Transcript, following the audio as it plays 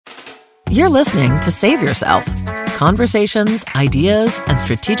You're listening to Save Yourself. Conversations, ideas, and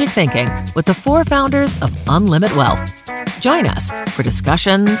strategic thinking with the 4 founders of Unlimit Wealth. Join us for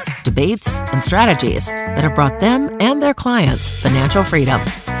discussions, debates, and strategies that have brought them and their clients financial freedom,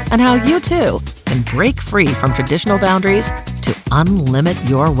 and how you too can break free from traditional boundaries to unlimit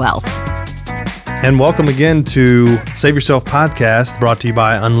your wealth. And welcome again to Save Yourself podcast, brought to you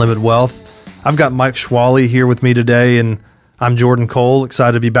by Unlimited Wealth. I've got Mike Schwallie here with me today, and I'm Jordan Cole.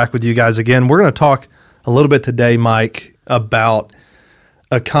 Excited to be back with you guys again. We're going to talk a little bit today, Mike, about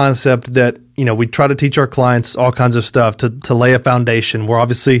a concept that, we try to teach our clients all kinds of stuff to lay a foundation. We're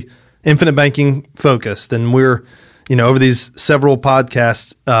obviously infinite banking focused, and we're, over these several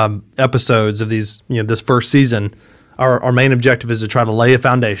podcast episodes of these, this first season, our main objective is to try to lay a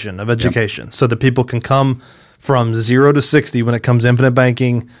foundation of education so that people can come from 0 to 60 when it comes to infinite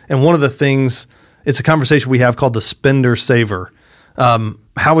banking. And one of the things, it's a conversation we have called the spender saver.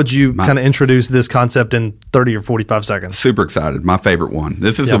 How would you kind of introduce this concept in 30 or 45 seconds? Super excited. My favorite one.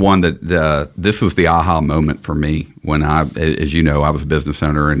 This is the one that this was the aha moment for me when as you know, I was a business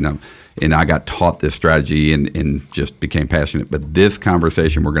owner and I got taught this strategy and just became passionate. But this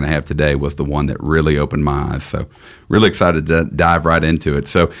conversation we're going to have today was the one that really opened my eyes. So really excited to dive right into it.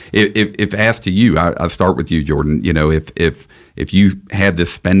 So if asked to you, I'll start with you, Jordan. If you had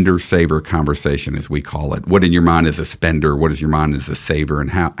this spender saver conversation, as we call it, what in your mind is a spender? What is your mind as a saver?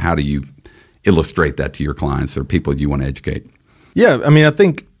 And how do you illustrate that to your clients or people you want to educate? Yeah, I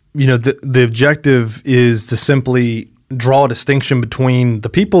think the objective is to simply draw a distinction between the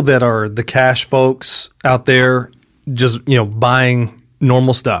people that are the cash folks out there just, buying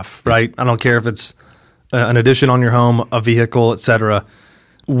normal stuff, right? I don't care if it's an addition on your home, a vehicle, et cetera.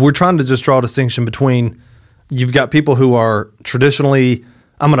 We're trying to just draw a distinction between you've got people who are traditionally,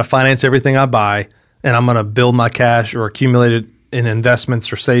 I'm going to finance everything I buy and I'm going to build my cash or accumulate it in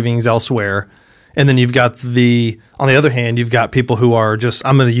investments or savings elsewhere. And then you've got on the other hand, you've got people who are just,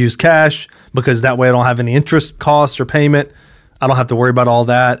 I'm going to use cash because that way I don't have any interest costs or payment. I don't have to worry about all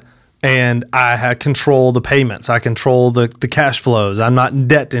that. And I control the payments. I control the cash flows. I'm not in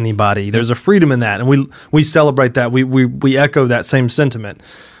debt to anybody. There's a freedom in that. And we celebrate that. We echo that same sentiment.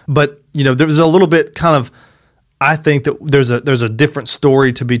 But, there's a little bit kind of, I think that there's a different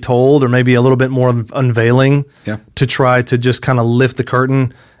story to be told, or maybe a little bit more of unveiling to try to just kind of lift the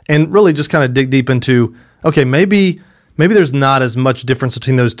curtain and really just kind of dig deep into, okay, maybe there's not as much difference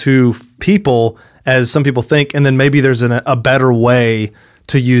between those two people as some people think, and then maybe there's a better way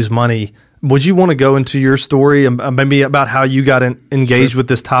to use money. Would you want to go into your story and maybe about how you got engaged with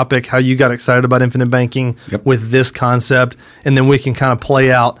this topic, how you got excited about infinite banking with this concept, and then we can kind of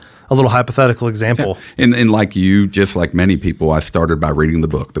play out a little hypothetical example. Yeah. And like you, just like many people, I started by reading the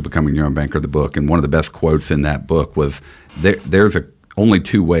book, The Becoming Your Own Banker, the book. And one of the best quotes in that book was, there's only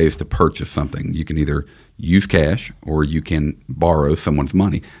 2 ways to purchase something. You can either use cash or you can borrow someone's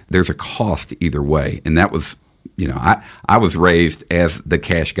money. There's a cost either way. And that was, I was raised as the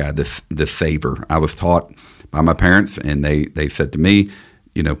cash guy, the saver. I was taught by my parents, and they said to me,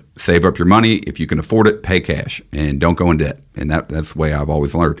 save up your money. If you can afford it, pay cash and don't go in debt. And that's the way I've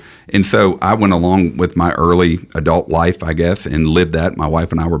always learned. And so I went along with my early adult life, I guess, and lived that. My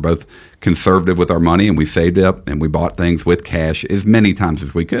wife and I were both conservative with our money, and we saved up and we bought things with cash as many times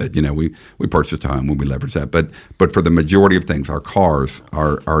as we could. We purchased a home when we leveraged that. But for the majority of things, our cars,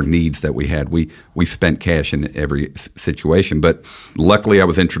 our needs that we had, we spent cash in every situation. But luckily I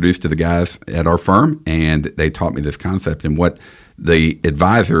was introduced to the guys at our firm, and they taught me this concept. And what the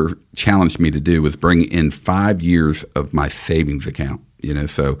advisor challenged me to do was bring in 5 years of my savings account.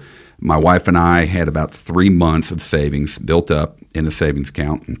 So my wife and I had about 3 months of savings built up in a savings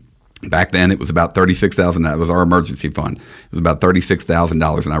account. Back then, it was about $36,000. That was our emergency fund. It was about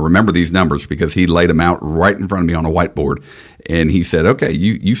 $36,000. And I remember these numbers because he laid them out right in front of me on a whiteboard. And he said, okay,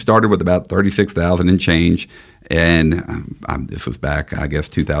 you started with about $36,000 and change. And this was back, I guess,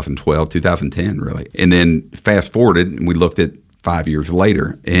 2012, 2010, really. And then fast forwarded, and we looked at 5 years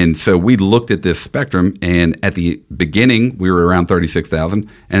later. And so we looked at this spectrum, and at the beginning, we were around $36,000,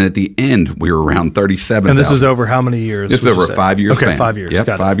 and at the end, we were around $37,000. And this is over how many years? This is over a 5-year span. Okay, 5 years. Yep,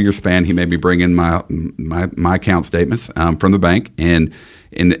 5-year span. He made me bring in my account statements from the bank, and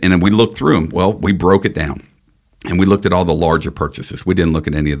we looked through them. Well, we broke it down. And we looked at all the larger purchases. We didn't look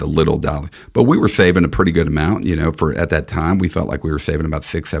at any of the little dollars, but we were saving a pretty good amount. For at that time, we felt like we were saving about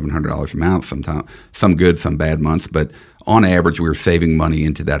 $600-700 a month. Sometimes some good, some bad months, but on average, we were saving money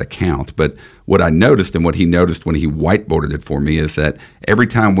into that account. But what I noticed, and what he noticed when he whiteboarded it for me, is that every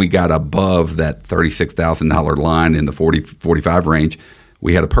time we got above that $36,000 line in the 40-45 range,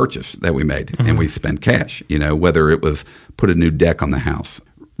 we had a purchase that we made, and we spent cash. Whether it was put a new deck on the house,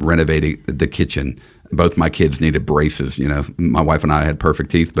 renovating the kitchen. Both my kids needed braces. My wife and I had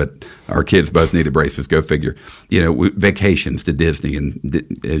perfect teeth, but our kids both needed braces. Go figure. Vacations to Disney,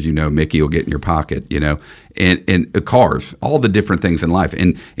 and as you know, Mickey will get in your pocket. And cars, all the different things in life.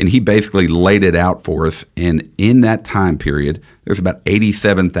 And he basically laid it out for us. And in that time period, there's about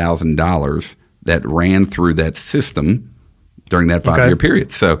 $87,000 that ran through that system during that 5-year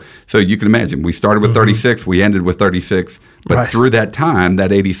period. So you can imagine, we started with 36, we ended with 36, but through that time,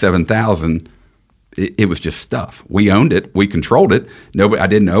 that 87,000. It was just stuff. We owned it. We controlled it. I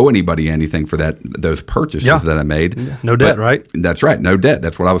didn't owe anybody anything for those purchases that I made. No debt, right? That's right. No debt.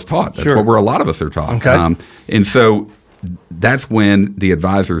 That's what I was taught. That's what a lot of us are taught. Okay. And so that's when the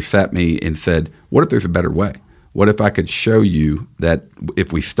advisor sat me and said, what if there's a better way? What if I could show you that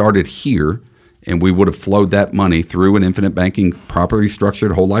if we started here and we would have flowed that money through an infinite banking, properly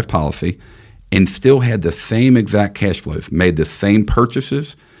structured whole life policy and still had the same exact cash flows, made the same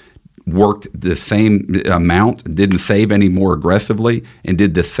purchases, worked the same amount, didn't save any more aggressively, and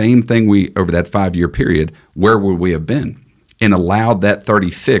did the same thing over that 5-year period, where would we have been? And allowed that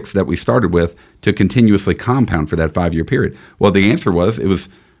 36 that we started with to continuously compound for that 5-year period. Well, the answer was it was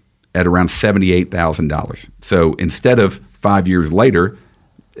at around $78,000. So instead of 5 years later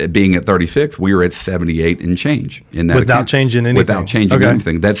being at 36, we were at 78 and change in that without account. Changing anything. Without changing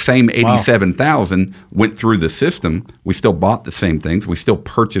anything. That same 87,000 went through the system. We still bought the same things. We still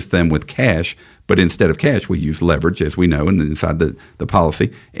purchased them with cash, but instead of cash, we used leverage, as we know, inside the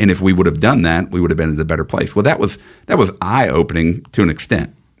policy. And if we would have done that, we would have been in a better place. Well, that was eye-opening to an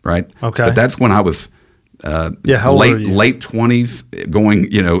extent, right? Okay. But that's when I was how old were you? late 20s,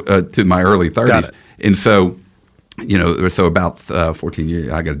 going to my early 30s. Got it. And so so about 14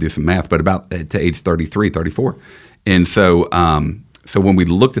 years, I got to do some math, but about to age 33, 34. And so when we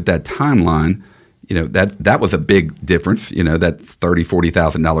looked at that timeline, that was a big difference, that $30,000,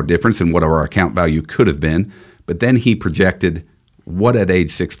 $40,000 difference in what our account value could have been. But then he projected what at age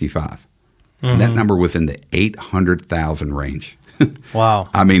 65? And that number was in the 800,000 range. Wow.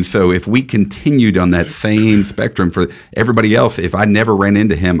 I mean, so if we continued on that same spectrum for everybody else, if I never ran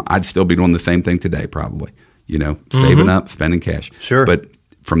into him, I'd still be doing the same thing today, probably. Saving up, spending cash. Sure. But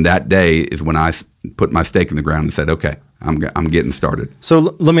from that day is when I put my stake in the ground and said, okay, I'm getting started. So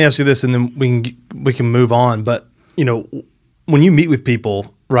let me ask you this, and then we can move on. But when you meet with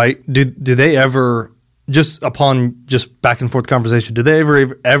people, right? Do they ever just back and forth conversation? Do they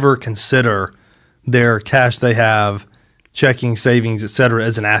ever consider their cash they have, checking, savings, et cetera,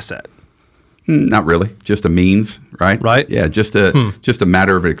 as an asset? Not really, just a means, right? Right. Yeah, just a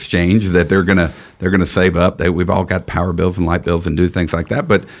matter of exchange that they're gonna save up. We've all got power bills and light bills and do things like that.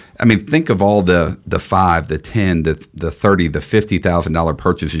 But I mean, think of all the $5, the $10, the $30, the $50,000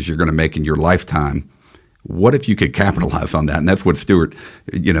 purchases you're going to make in your lifetime. What if you could capitalize on that? And that's what Stuart,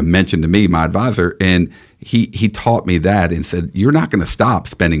 mentioned to me, my advisor, and he taught me that and said, you're not going to stop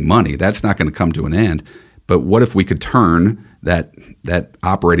spending money. That's not going to come to an end. But what if we could turn that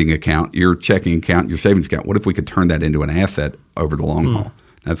operating account, your checking account, your savings account, what if we could turn that into an asset over the long haul?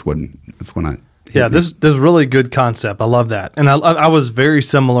 That's when I this is really good concept. I love that. And I was very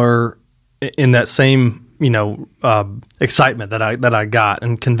similar in that same, excitement that I got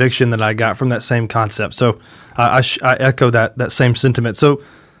and conviction that I got from that same concept. So I echo that same sentiment. So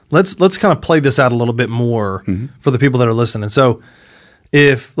let's kind of play this out a little bit more for the people that are listening. So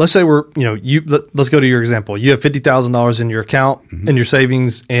if let's say let's go to your example. You have $50,000 in your account in your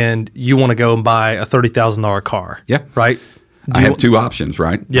savings, and you want to go and buy a $30,000 car. Yeah, right. I have two options,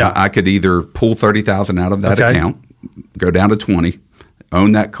 right? Yeah, I could either pull $30,000 out of that account, go down to 20,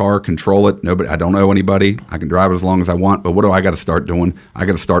 own that car, control it. I don't owe anybody. I can drive it as long as I want. But what do I got to start doing? I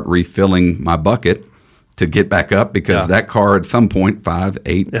got to start refilling my bucket to get back up, because that car at some point, 5,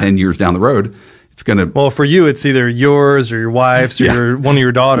 8, 10 years down the road, it's going to. Well, for you, it's either yours or your wife's or one of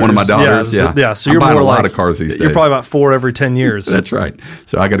your daughters. One of my daughters. Yeah. So you're buying more a lot of cars these days. You're probably about 4 every 10 years. That's right.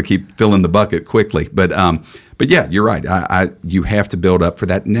 So I got to keep filling the bucket quickly. But yeah, you're right. You have to build up for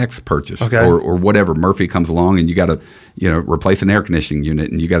that next purchase, or whatever. Murphy comes along and you got to replace an air conditioning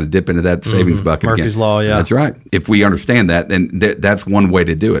unit, and you got to dip into that savings bucket. Murphy's again. Law, yeah. That's right. If we understand that, then that's one way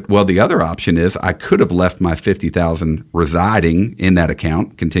to do it. Well, the other option is I could have left my $50,000 residing in that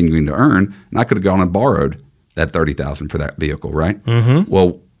account, continuing to earn, and I could have gone and borrowed that $30,000 for that vehicle, right? Mm-hmm.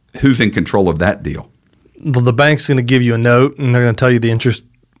 Well, who's in control of that deal? Well, the bank's going to give you a note, and they're going to tell you the interest,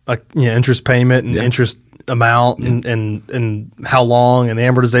 interest payment and interest amount and how long and the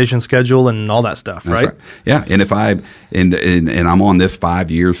amortization schedule and all that stuff, right? Yeah, and if and I'm on this 5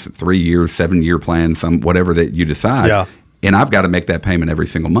 years, 3 years, 7 year plan, whatever that you decide. Yeah. and I've got to make that payment every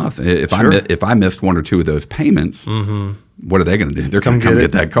single month. If I missed one or two of those payments, what are they going to do? They're going to come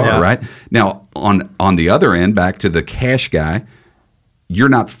get that car, right? Now, on the other end, back to the cash guy, you're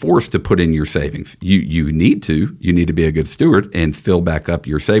not forced to put in your savings. You need to. You need to be a good steward and fill back up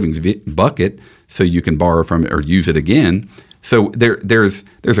your savings bucket so you can borrow from it or use it again. So there's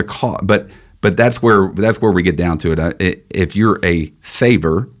a cost, but that's where we get down to it. If you're a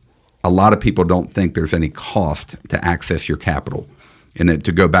saver, a lot of people don't think there's any cost to access your capital. And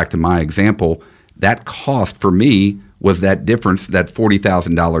to go back to my example, that cost for me was that difference, that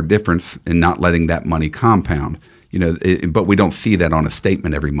 $40,000 difference in not letting that money compound. But we don't see that on a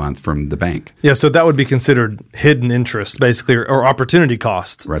statement every month from the bank. Yeah, so that would be considered hidden interest, basically, or opportunity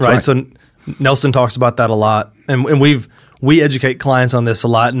cost, right? So Nelson talks about that a lot, and we educate clients on this a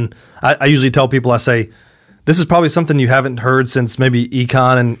lot. And I usually tell people, I say, this is probably something you haven't heard since maybe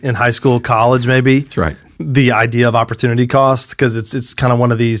econ in high school, college, maybe. That's right. The idea of opportunity cost, because it's kind of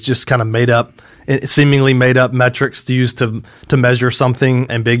one of these just kind of seemingly made up metrics to use to measure something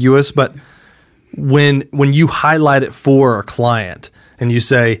ambiguous, but when you highlight it for a client and you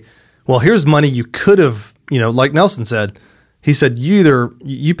say, well, here's money you could have, like Nelson said, he said,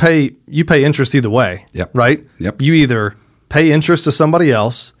 you pay interest either way, right? Yep. You either pay interest to somebody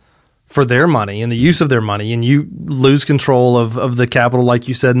else for their money and the use of their money, and you lose control of the capital, like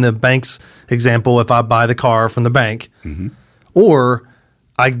you said in the bank's example, if I buy the car from the bank, or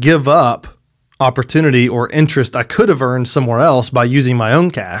I give up opportunity or interest I could have earned somewhere else by using my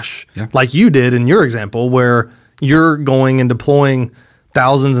own cash, like you did in your example, where you're going and deploying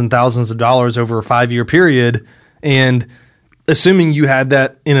thousands and thousands of dollars over a 5-year period, and assuming you had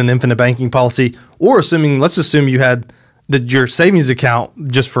that in an infinite banking policy, or let's assume you had that your savings account,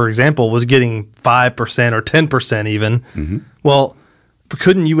 just for example, was getting 5% or 10% even. Well,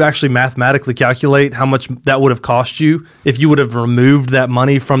 couldn't you actually mathematically calculate how much that would have cost you if you would have removed that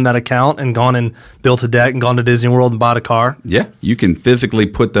money from that account and gone and built a deck and gone to Disney World and bought a car? Yeah, you can physically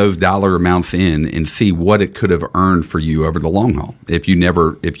put those dollar amounts in and see what it could have earned for you over the long haul if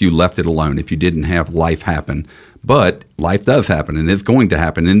you left it alone, if you didn't have life happen. But life does happen, and it's going to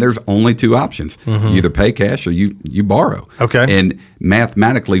happen, and there's only two options. You either pay cash or you borrow. Okay. And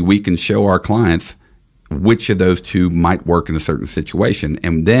mathematically, we can show our clients which of those two might work in a certain situation.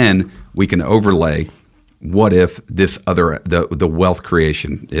 And then we can overlay what if this other, the wealth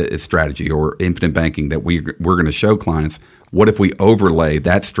creation strategy or infinite banking that we're going to show clients, what if we overlay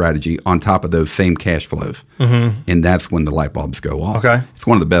that strategy on top of those same cash flows? And that's when the light bulbs go off. Okay. It's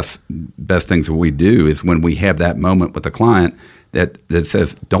one of the best things that we do is when we have that moment with the client that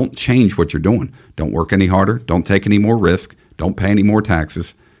says, don't change what you're doing. Don't work any harder. Don't take any more risk. Don't pay any more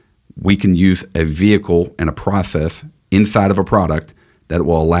taxes. We can use a vehicle and a process inside of a product that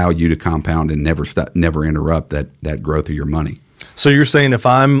will allow you to compound and never interrupt that growth of your money. So you're saying if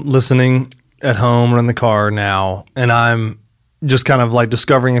I'm listening at home or in the car now, and I'm just kind of like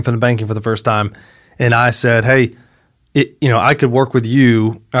discovering infinite banking for the first time, and I said, hey, I could work with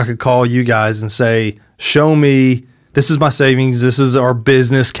you. I could call you guys and say, show me, this is my savings. This is our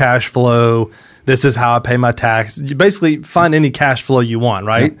business cash flow. This is how I pay my tax. You basically find any cash flow you want,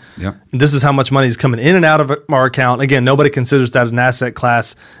 right? Yeah. This is how much money is coming in and out of our account. Again, nobody considers that an asset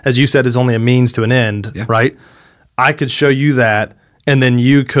class. As you said, is only a means to an end, right? I could show you that, and then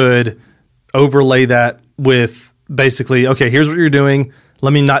you could overlay that with basically, okay, here's what you're doing.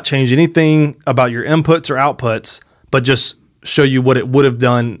 Let me not change anything about your inputs or outputs, but just show you what it would have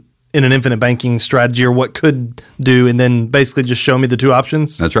done in an infinite banking strategy or what could do, and then basically just show me the two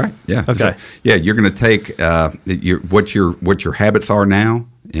options? That's right. Yeah. Okay. Yeah, you're going to take what your habits are now,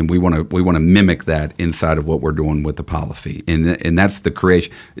 and we want to mimic that inside of what we're doing with the policy, and that's the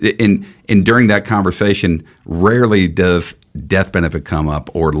creation. And during that conversation, rarely does death benefit come up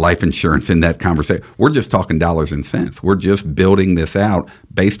or life insurance in that conversation. We're just talking dollars and cents. We're just building this out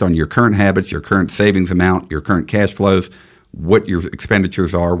based on your current habits, your current savings amount, your current cash flows, what your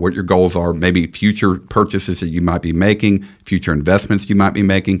expenditures are, what your goals are, maybe future purchases that you might be making, future investments you might be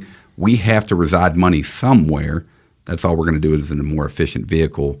making. We have to reside money somewhere. That's all we're going to do is in a more efficient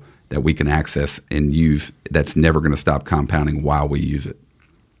vehicle that we can access and use that's never going to stop compounding while we use it.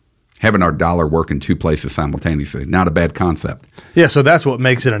 Having our dollar work in two places simultaneously, not a bad concept. Yeah, so that's what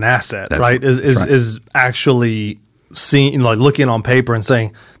makes it an asset, right? Is actually seeing, like looking on paper and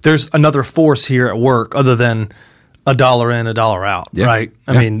saying, there's another force here at work other than a dollar in, a dollar out, right?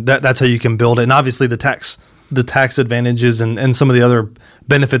 I mean, that's how you can build it. And obviously the tax advantages and some of the other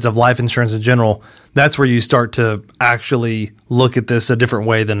benefits of life insurance in general, that's where you start to actually look at this a different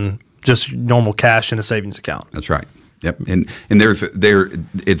way than just normal cash in a savings account. That's right. Yep. And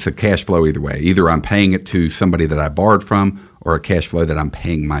it's a cash flow either way. Either I'm paying it to somebody that I borrowed from, or a cash flow that I'm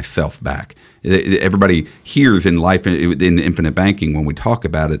paying myself back. Everybody hears in life, in infinite banking, when we talk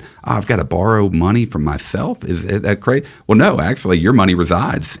about it, I've got to borrow money from myself. Is that crazy? Well, no, actually, your money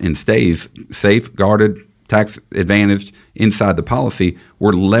resides and stays safeguarded, tax advantaged inside the policy.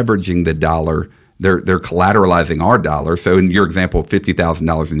 We're leveraging the dollar. They're collateralizing our dollar. So in your example,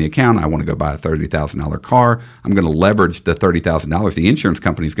 $50,000 in the account, I want to go buy a $30,000 car. I'm going to leverage the $30,000. The insurance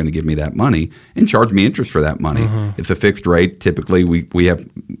company is going to give me that money and charge me interest for that money. Mm-hmm. It's a fixed rate. Typically, we have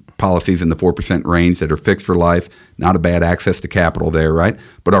policies in the 4% range that are fixed for life. Not a bad access to capital there, right?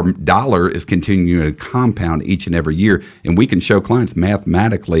 But our dollar is continuing to compound each and every year, and we can show clients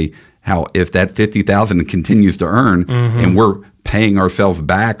mathematically how if that $50,000 continues to earn, mm-hmm. and we're paying ourselves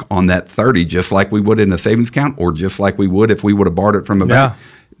back on that 30, just like we would in a savings account, or just like we would if we would have borrowed it from a bank.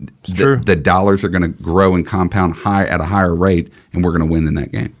 The dollars are going to grow and compound at a higher rate, and we're going to win in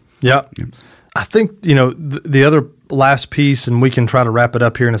that game. Yeah. I think, the other last piece, and we can try to wrap it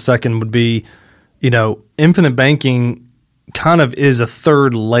up here in a second, would be, infinite banking kind of is a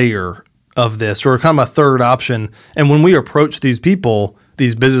third layer of this, or kind of a third option. And when we approach these people,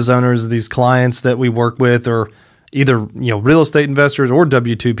 these business owners, these clients that we work with, or either real estate investors or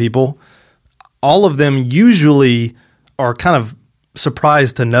W-2 people, all of them usually are kind of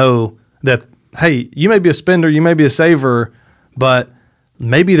surprised to know that, hey, you may be a spender, you may be a saver, but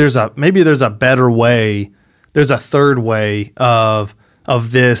maybe there's a better way. There's a third way of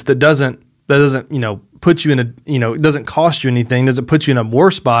this that doesn't put you in it doesn't cost you anything, doesn't put you in a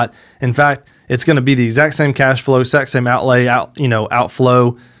worse spot. In fact, it's going to be the exact same cash flow, exact same outlay,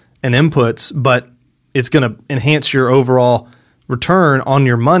 outflow and inputs, but it's going to enhance your overall return on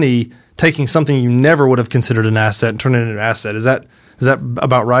your money, taking something you never would have considered an asset and turning it into an asset. Is that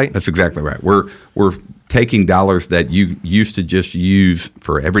about right? That's exactly right. We're taking dollars that you used to just use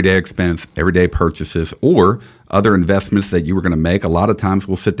for everyday expense, everyday purchases, or other investments that you were going to make. A lot of times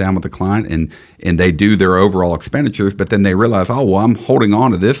we'll sit down with the client and they do their overall expenditures, but then they realize, I'm holding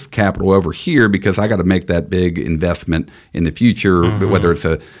on to this capital over here because I got to make that big investment in the future, mm-hmm. whether it's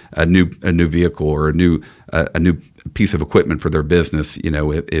a new vehicle or a new piece of equipment for their business,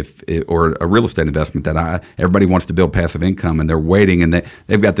 or a real estate investment that everybody wants to build passive income, and they're waiting and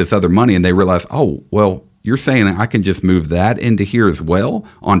they've got this other money, and they realize, you're saying I can just move that into here as well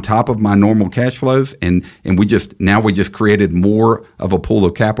on top of my normal cash flows, and we just created more of a pool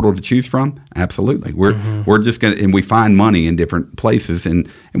of capital to choose from? Absolutely. We're just going to, and we find money in different places, and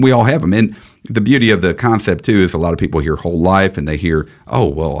we all have them. And the beauty of the concept too is a lot of people hear whole life and they hear,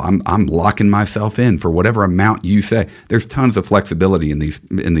 I'm locking myself in for whatever amount you say. There's tons of flexibility in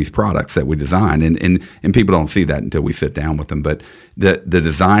these products that we design, and people don't see that until we sit down with them. But the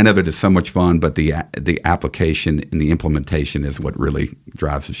design of it is so much fun, but the application and the implementation is what really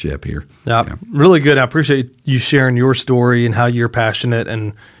drives the ship here. Yeah, really good. I appreciate you sharing your story and how you're passionate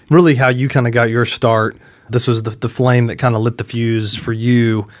and really how you kind of got your start. This was the flame that kind of lit the fuse for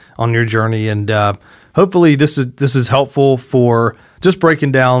you on your journey, and hopefully this is helpful for just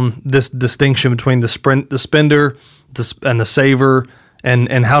breaking down this distinction between the spender, and the saver,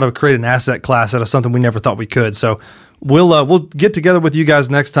 and how to create an asset class out of something we never thought we could. So we'll get together with you guys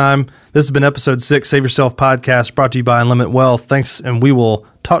next time. This has been episode 6, Save Yourself Podcast, brought to you by Unlimited Wealth. Thanks, and we will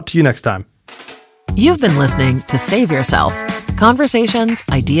talk to you next time. You've been listening to Save Yourself. Conversations,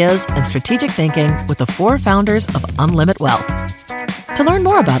 ideas, and strategic thinking with the 4 founders of Unlimit Wealth. To learn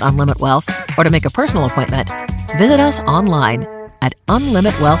more about Unlimit Wealth or to make a personal appointment, visit us online at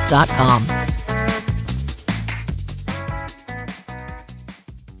unlimitwealth.com.